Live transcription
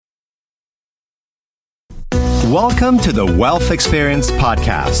Welcome to the Wealth Experience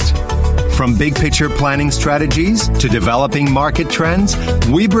Podcast. From big picture planning strategies to developing market trends,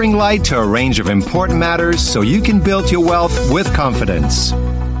 we bring light to a range of important matters so you can build your wealth with confidence.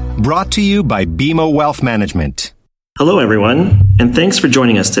 Brought to you by BMO Wealth Management. Hello, everyone, and thanks for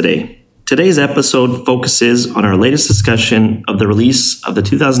joining us today. Today's episode focuses on our latest discussion of the release of the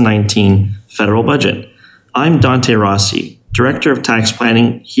 2019 federal budget. I'm Dante Rossi, Director of Tax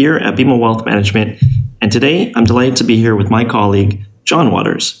Planning here at BMO Wealth Management, and today I'm delighted to be here with my colleague, John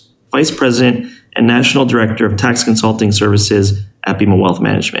Waters, Vice President and National Director of Tax Consulting Services at BMO Wealth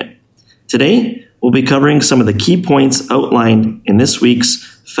Management. Today, we'll be covering some of the key points outlined in this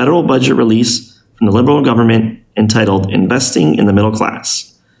week's federal budget release from the Liberal government entitled Investing in the Middle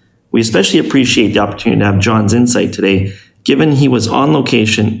Class. We especially appreciate the opportunity to have John's insight today, given he was on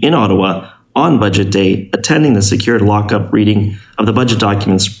location in Ottawa on Budget Day, attending the secured lockup reading of the budget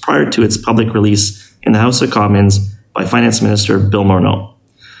documents prior to its public release in the House of Commons by Finance Minister Bill Morneau.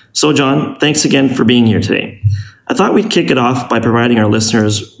 So, John, thanks again for being here today. I thought we'd kick it off by providing our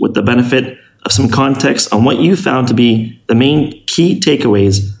listeners with the benefit of some context on what you found to be the main key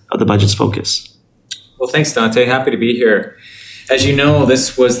takeaways of the budget's focus. Well, thanks, Dante. Happy to be here. As you know,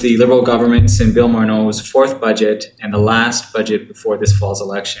 this was the Liberal government's and Bill Morneau's fourth budget and the last budget before this fall's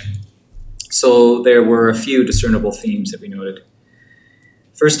election. So there were a few discernible themes that we noted.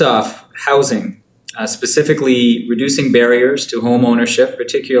 First off, housing. Specifically reducing barriers to home ownership,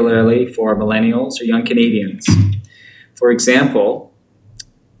 particularly for millennials or young Canadians. For example,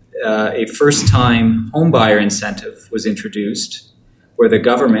 a first-time homebuyer incentive was introduced where the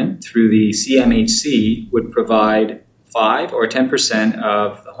government, through the CMHC, would provide 5 or 10%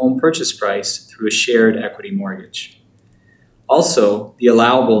 of the home purchase price through a shared equity mortgage. Also, the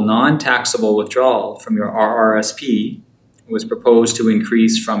allowable non-taxable withdrawal from your RRSP was proposed to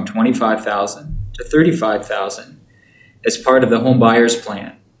increase from $25,000 to $35,000 as part of the home buyer's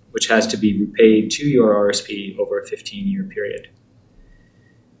plan, which has to be repaid to your RSP over a 15-year period.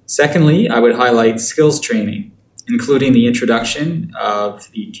 Secondly, I would highlight skills training, including the introduction of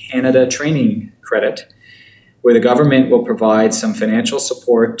the Canada Training Credit, where the government will provide some financial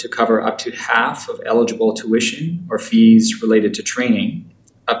support to cover up to half of eligible tuition or fees related to training,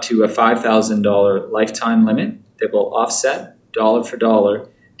 up to a $5,000 lifetime limit that will offset dollar for dollar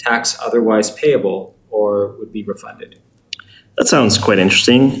tax otherwise payable or would be refunded. That sounds quite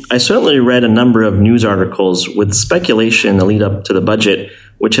interesting. I certainly read a number of news articles with speculation in the lead up to the budget,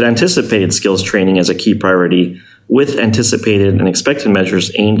 which had anticipated skills training as a key priority, with anticipated and expected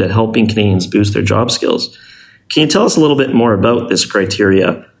measures aimed at helping Canadians boost their job skills. Can you tell us a little bit more about this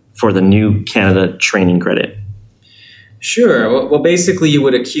criteria for the new Canada Training Credit? Sure. Well, basically, you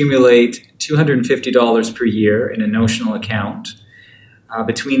would accumulate $250 per year in a notional account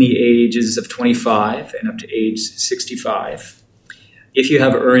between the ages of 25 and up to age 65. If you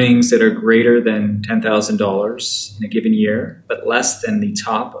have earnings that are greater than $10,000 in a given year, but less than the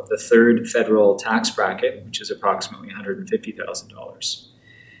top of the third federal tax bracket, which is approximately $150,000.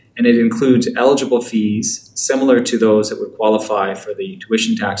 And it includes eligible fees similar to those that would qualify for the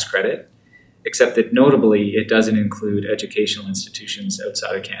tuition tax credit, except that notably it doesn't include educational institutions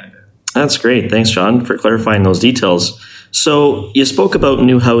outside of Canada. That's great. Thanks, John, for clarifying those details. So you spoke about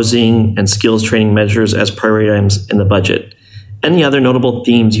new housing and skills training measures as priority items in the budget. Any other notable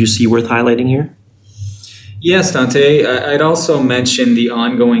themes you see worth highlighting here? Yes, Dante. I'd also mention the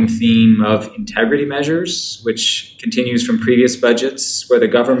ongoing theme of integrity measures, which continues from previous budgets, where the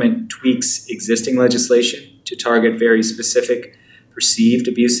government tweaks existing legislation to target very specific perceived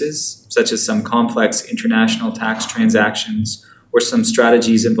abuses, such as some complex international tax transactions or some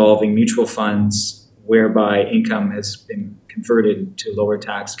strategies involving mutual funds whereby income has been converted to lower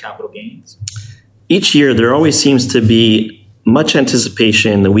tax capital gains. Each year, there always seems to be much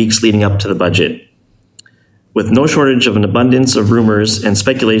anticipation in the weeks leading up to the budget, with no shortage of an abundance of rumors and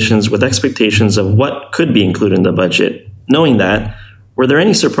speculations with expectations of what could be included in the budget. Knowing that, were there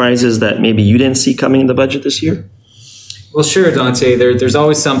any surprises that maybe you didn't see coming in the budget this year? Well, sure, Dante. There's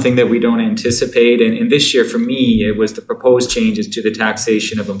always something that we don't anticipate. And this year, for me, it was the proposed changes to the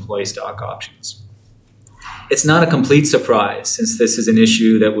taxation of employee stock options. It's not a complete surprise, since this is an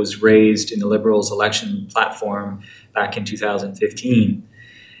issue that was raised in the Liberals' election platform back in 2015.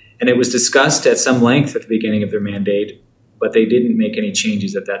 And it was discussed at some length at the beginning of their mandate, but they didn't make any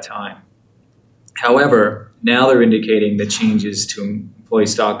changes at that time. However, now they're indicating that changes to employee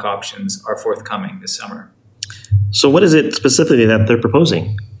stock options are forthcoming this summer. So what is it specifically that they're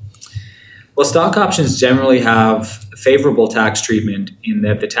proposing? Well, stock options generally have favorable tax treatment in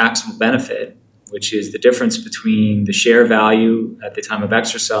that the taxable benefit, which is the difference between the share value at the time of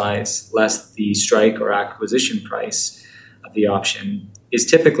exercise less the strike or acquisition price of the option, is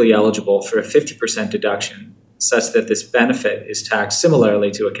typically eligible for a 50% deduction, such that this benefit is taxed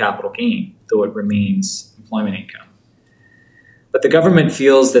similarly to a capital gain, though it remains employment income. But the government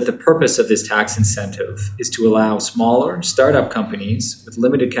feels that the purpose of this tax incentive is to allow smaller startup companies with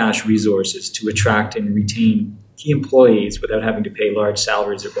limited cash resources to attract and retain key employees without having to pay large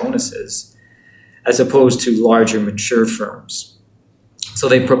salaries or bonuses, as opposed to larger mature firms. So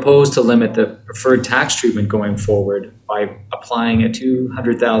they propose to limit the preferred tax treatment going forward by applying a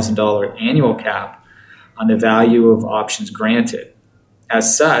 $200,000 annual cap on the value of options granted.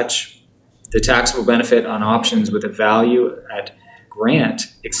 As such, the taxable benefit on options with a value at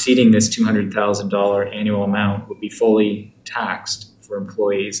grant exceeding this $200,000 annual amount would be fully taxed for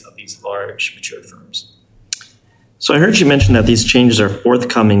employees of these large mature firms. So I heard you mention that these changes are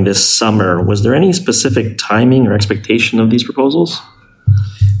forthcoming this summer. Was there any specific timing or expectation of these proposals?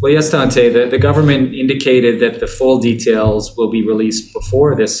 Well, yes, Dante, the government indicated that the full details will be released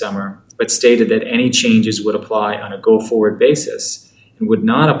before this summer, but stated that any changes would apply on a go-forward basis and would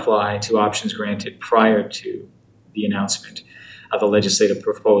not apply to options granted prior to the announcement of the legislative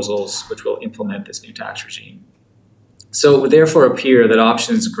proposals which will implement this new tax regime. So it would therefore appear that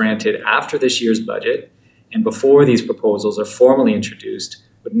options granted after this year's budget and before these proposals are formally introduced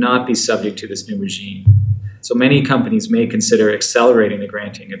would not be subject to this new regime. So many companies may consider accelerating the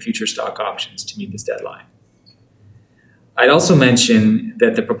granting of future stock options to meet this deadline. I'd also mention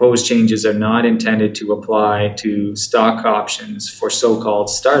that the proposed changes are not intended to apply to stock options for so-called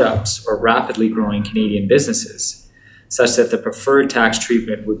startups or rapidly growing Canadian businesses, such that the preferred tax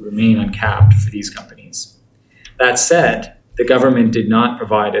treatment would remain uncapped for these companies. That said, the government did not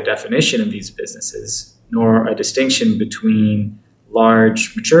provide a definition of these businesses, nor a distinction between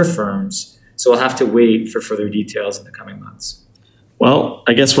large, mature firms, so we'll have to wait for further details in the coming months. Well,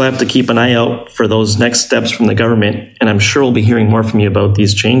 I guess we'll have to keep an eye out for those next steps from the government, and I'm sure we'll be hearing more from you about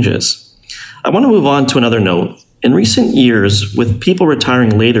these changes. I want to move on to another note. In recent years, with people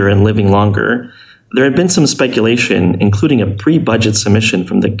retiring later and living longer, there had been some speculation, including a pre-budget submission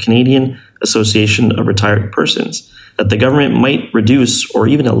from the Canadian Association of Retired Persons, that the government might reduce or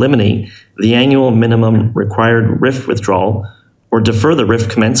even eliminate the annual minimum required RIF withdrawal or defer the RIF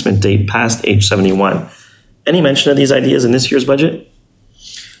commencement date past age 71. Any mention of these ideas in this year's budget?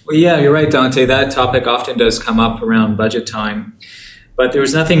 Well, yeah, you're right, Dante. That topic often does come up around budget time. But there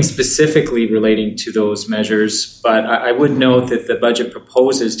was nothing specifically relating to those measures. But I would note that the budget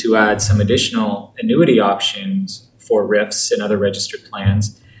proposes to add some additional annuity options for RIFs and other registered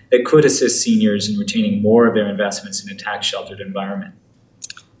plans that could assist seniors in retaining more of their investments in a tax-sheltered environment.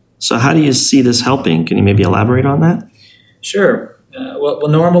 So how do you see this helping? Can you maybe elaborate on that? Sure. Well,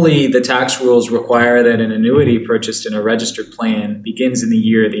 normally the tax rules require that an annuity purchased in a registered plan begins in the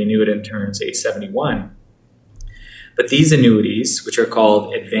year the annuitant turns age 71. But these annuities, which are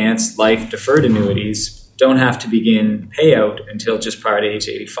called advanced life deferred annuities, don't have to begin payout until just prior to age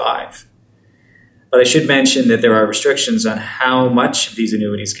 85. But I should mention that there are restrictions on how much of these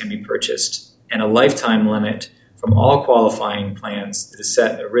annuities can be purchased and a lifetime limit from all qualifying plans that is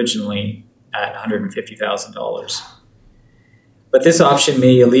set originally at $150,000. But this option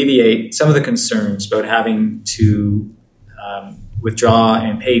may alleviate some of the concerns about having to withdraw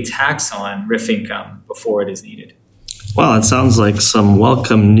and pay tax on RIF income before it is needed. Well, it sounds like some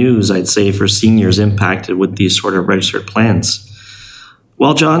welcome news, I'd say, for seniors impacted with these sort of registered plans.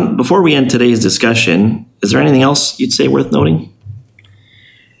 Well, John, before we end today's discussion, is there anything else you'd say worth noting?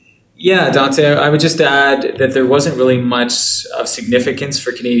 Yeah, Dante, I would just add that there wasn't really much of significance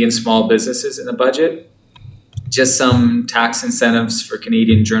for Canadian small businesses in the budget. Just some tax incentives for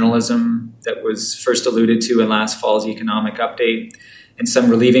Canadian journalism that was first alluded to in last fall's economic update, and some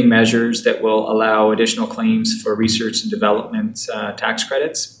relieving measures that will allow additional claims for research and development tax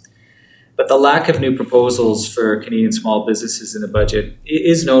credits. But the lack of new proposals for Canadian small businesses in the budget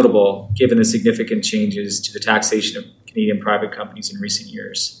is notable, given the significant changes to the taxation of Canadian private companies in recent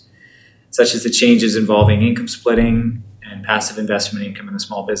years, such as the changes involving income splitting and passive investment income in the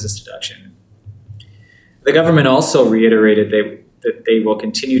small business deduction. The government also reiterated that they will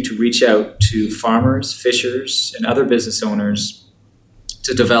continue to reach out to farmers, fishers, and other business owners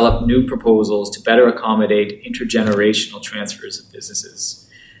to develop new proposals to better accommodate intergenerational transfers of businesses,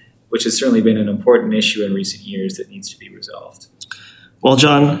 which has certainly been an important issue in recent years that needs to be resolved. Well,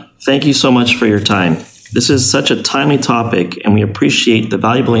 John, thank you so much for your time. This is such a timely topic, and we appreciate the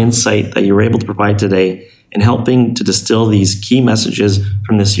valuable insight that you were able to provide today in helping to distill these key messages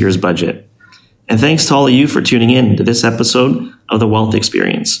from this year's budget. And thanks to all of you for tuning in to this episode of The Wealth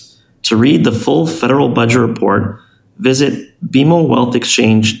Experience. To read the full federal budget report, visit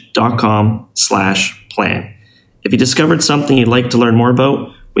bmowealthexchange.com/plan. If you discovered something you'd like to learn more about,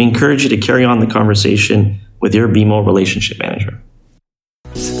 we encourage you to carry on the conversation with your BMO relationship manager.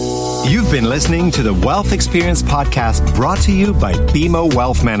 You've been listening to the Wealth Experience podcast brought to you by BMO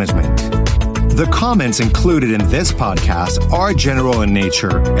Wealth Management. The comments included in this podcast are general in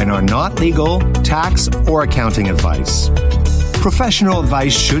nature and are not legal, tax, or accounting advice. Professional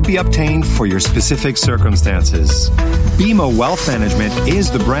advice should be obtained for your specific circumstances. BMO Wealth Management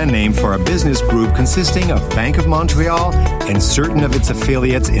is the brand name for a business group consisting of Bank of Montreal and certain of its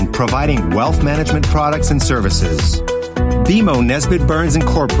affiliates in providing wealth management products and services. BMO Nesbitt Burns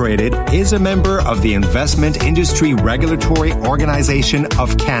Incorporated is a member of the Investment Industry Regulatory Organization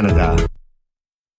of Canada.